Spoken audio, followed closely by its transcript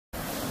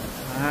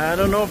I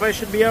don't know if I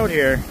should be out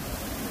here.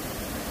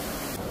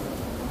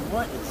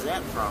 What is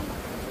that from?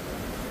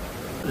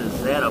 What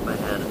is that up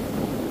ahead?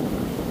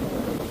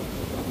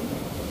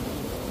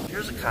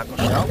 Here's a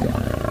cockleshell.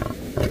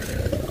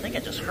 I think I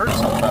just heard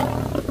something.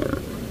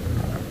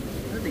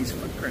 Where did these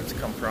footprints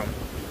come from?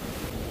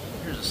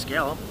 Here's a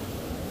scallop.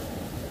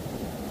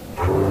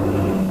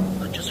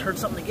 I just heard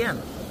something again.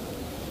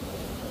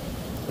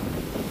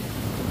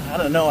 I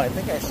don't know, I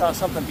think I saw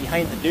something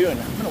behind the dune.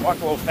 I'm gonna walk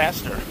a little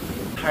faster.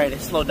 Alright, I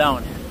slowed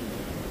down.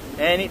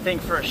 Anything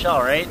for a shell,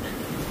 right?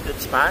 Good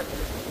spot.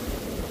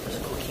 There's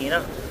a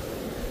coquina.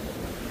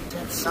 What's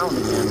that sound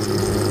again?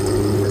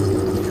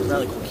 There's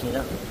another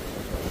coquina.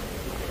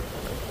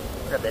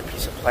 Grab that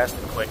piece of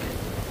plastic quick.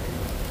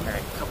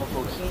 Alright, a couple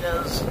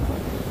coquinas.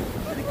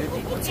 Got a good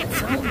deep. What's that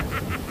sound?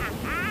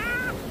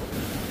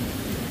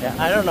 Yeah,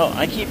 I don't know.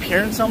 I keep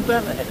hearing something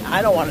and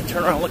I don't want to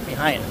turn around and look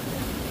behind.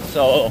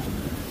 So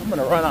I'm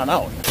gonna run on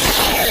out.